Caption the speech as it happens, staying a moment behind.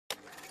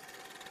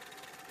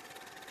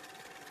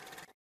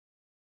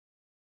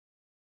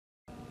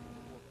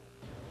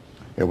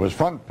It was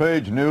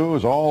front-page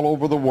news all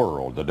over the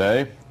world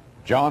today.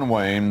 John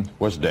Wayne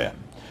was dead.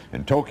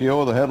 In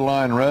Tokyo, the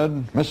headline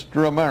read,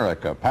 "Mr.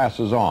 America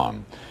passes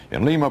on."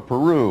 In Lima,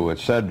 Peru, it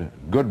said,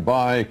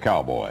 "Goodbye,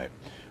 Cowboy."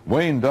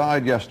 Wayne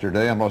died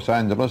yesterday in Los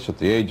Angeles at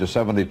the age of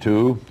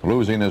 72,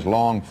 losing his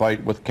long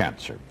fight with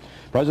cancer.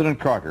 President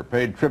Carter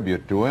paid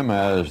tribute to him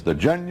as the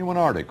genuine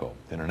article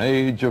in an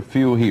age of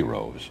few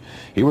heroes.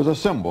 He was a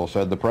symbol,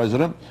 said the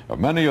president, of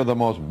many of the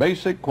most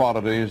basic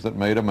qualities that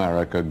made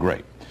America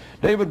great.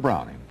 David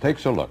Browning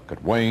takes a look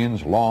at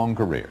Wayne's long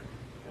career.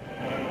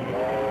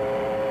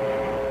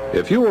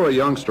 If you were a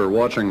youngster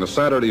watching the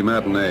Saturday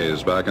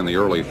matinees back in the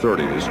early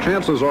 30s,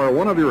 chances are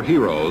one of your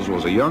heroes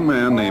was a young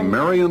man named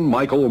Marion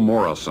Michael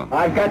Morrison.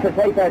 I've got to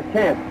take that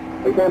chance.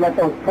 We can't let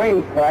those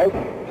trains crash.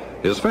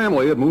 His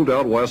family had moved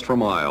out west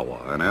from Iowa,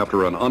 and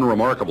after an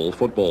unremarkable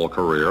football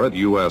career at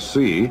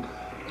USC,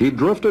 he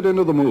drifted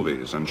into the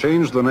movies and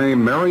changed the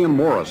name Marion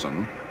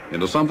Morrison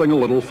into something a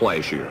little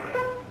flashier.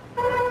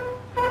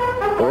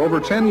 For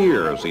over 10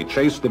 years, he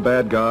chased the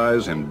bad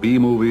guys in B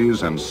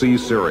movies and C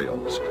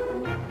serials.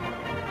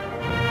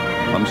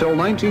 Until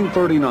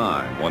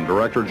 1939, when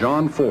director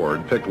John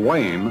Ford picked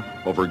Wayne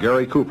over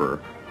Gary Cooper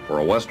for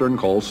a Western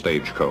called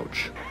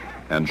Stagecoach.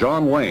 And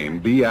John Wayne,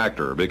 B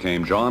actor,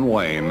 became John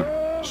Wayne,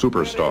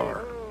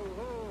 superstar.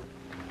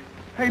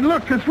 Hey,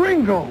 look, it's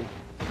Ringo.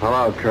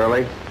 Hello,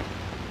 Curly.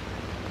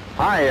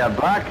 Hi,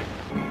 Buck.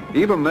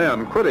 Even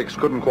then, critics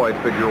couldn't quite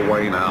figure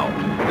Wayne out.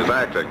 His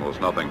acting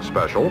was nothing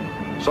special.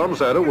 Some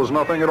said it was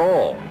nothing at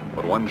all.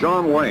 But when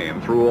John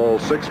Wayne threw all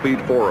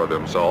 6'4" of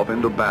himself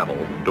into battle,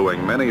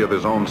 doing many of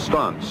his own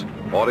stunts,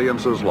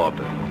 audiences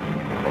loved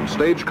it. From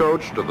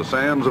Stagecoach to the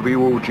sands of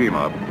Iwo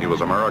Jima, he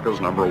was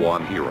America's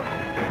 #1 hero.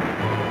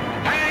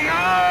 Hang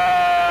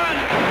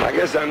on! I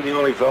guess I'm the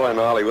only fella in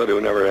Hollywood who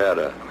never had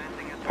a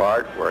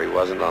part where he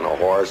wasn't on a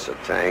horse, a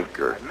tank,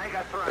 or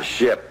a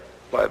ship.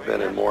 I've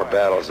been in more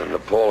battles than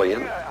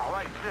Napoleon,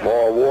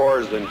 more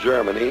wars than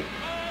Germany,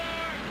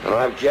 and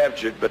I've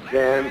captured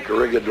Bataan,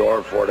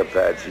 Corregidor, Fort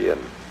Apache,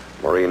 and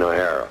Marine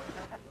O'Hara.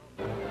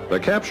 The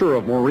capture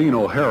of Maureen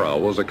O'Hara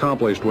was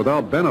accomplished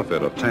without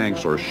benefit of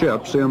tanks or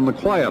ships in The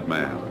Quiet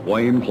Man,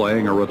 Wayne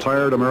playing a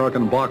retired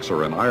American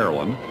boxer in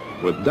Ireland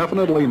with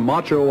definitely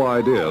macho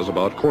ideas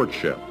about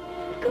courtship.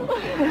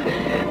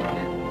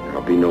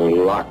 There'll be no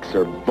locks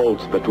or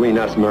bolts between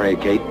us, Mary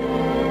Kate,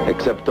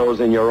 except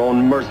those in your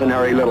own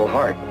mercenary little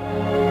heart.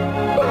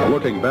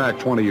 Looking back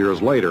 20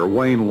 years later,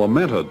 Wayne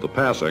lamented the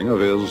passing of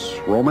his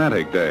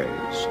romantic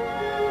days.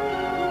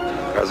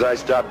 Because I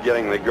stopped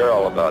getting the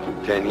girl about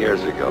 10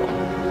 years ago.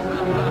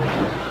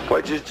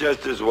 Which is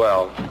just as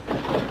well.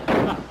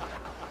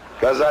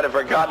 Because I'd have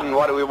forgotten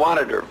what we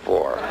wanted her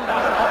for.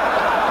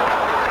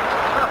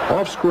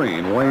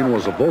 Off-screen, Wayne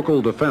was a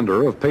vocal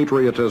defender of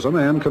patriotism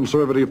and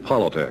conservative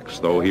politics,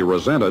 though he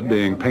resented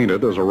being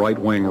painted as a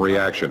right-wing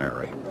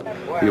reactionary.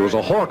 He was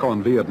a hawk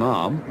on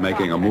Vietnam,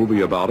 making a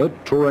movie about it,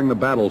 touring the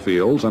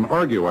battlefields, and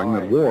arguing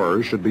that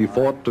wars should be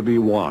fought to be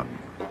won.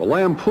 The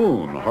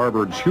Lampoon,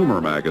 Harvard's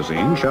humor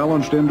magazine,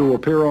 challenged him to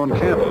appear on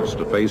campus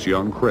to face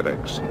young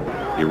critics.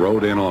 He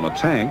rode in on a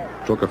tank,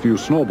 took a few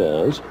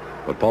snowballs,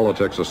 but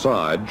politics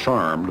aside,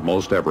 charmed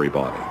most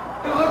everybody.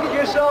 You look at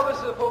yourself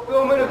as the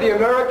fulfillment of the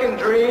American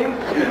dream?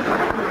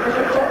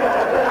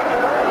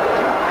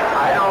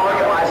 I don't look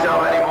at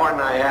myself any more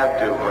than I have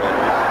to, friend.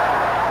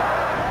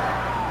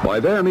 By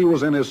then, he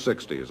was in his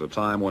 60s, a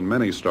time when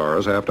many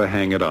stars have to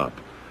hang it up.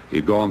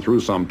 He'd gone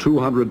through some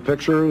 200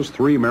 pictures,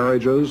 3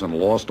 marriages, and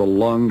lost a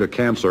lung to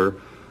cancer,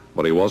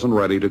 but he wasn't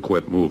ready to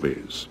quit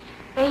movies.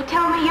 They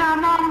tell me you're a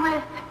man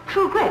with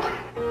true grit.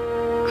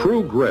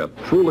 True Grit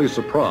truly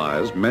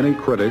surprised many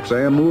critics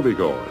and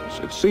moviegoers.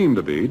 It seemed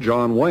to be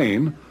John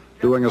Wayne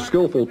doing a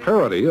skillful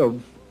parody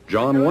of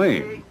John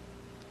Wayne.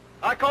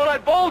 I call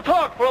that bold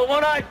talk for a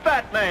one-eyed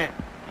fat man.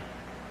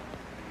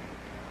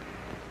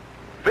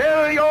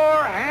 Fill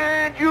your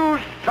hand, you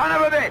son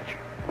of a bitch!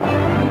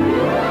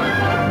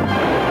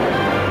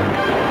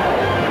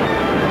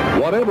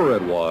 Whatever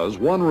it was,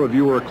 one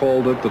reviewer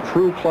called it the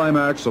true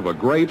climax of a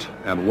great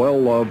and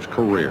well-loved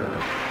career.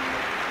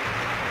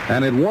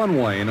 And it won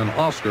Wayne an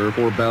Oscar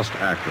for Best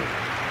Actor.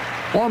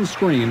 On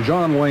screen,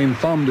 John Wayne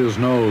thumbed his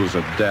nose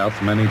at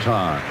death many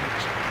times.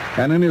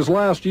 And in his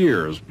last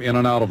years, in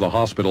and out of the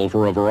hospital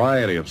for a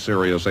variety of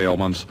serious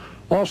ailments,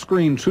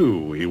 off-screen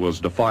too, he was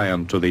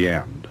defiant to the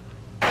end.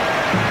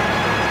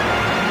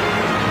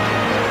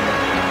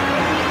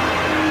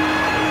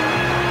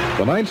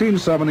 The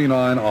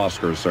 1979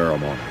 Oscar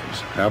ceremonies.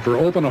 After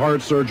open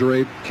heart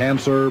surgery,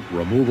 cancer,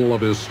 removal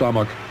of his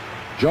stomach,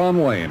 John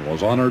Wayne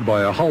was honored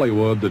by a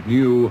Hollywood that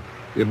knew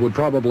it would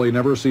probably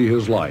never see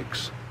his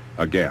likes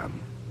again.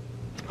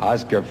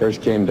 Oscar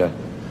first came to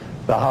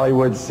the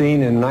Hollywood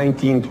scene in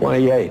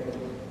 1928.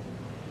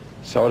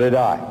 So did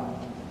I.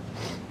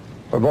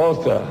 We're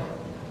both a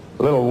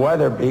little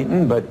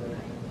weather-beaten, but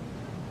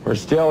we're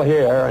still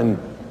here and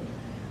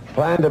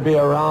plan to be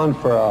around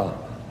for a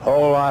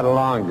whole lot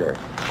longer.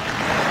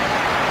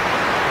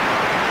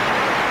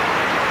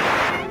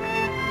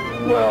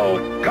 Well,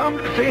 come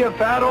to see a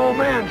fat old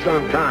man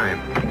sometime.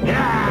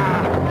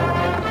 Yeah!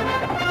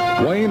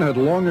 Wayne had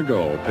long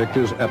ago picked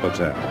his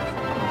epitaph,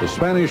 the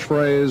Spanish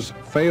phrase,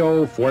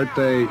 feo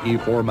fuerte y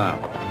formal.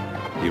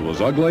 He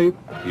was ugly,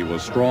 he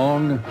was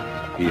strong,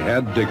 he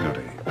had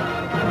dignity.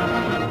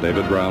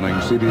 David Browning,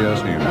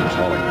 CBS News,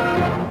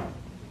 Hollywood.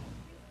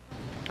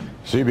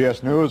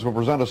 CBS News will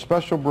present a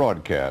special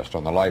broadcast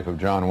on the life of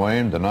John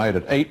Wayne tonight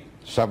at 8,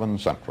 7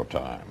 Central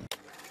Time.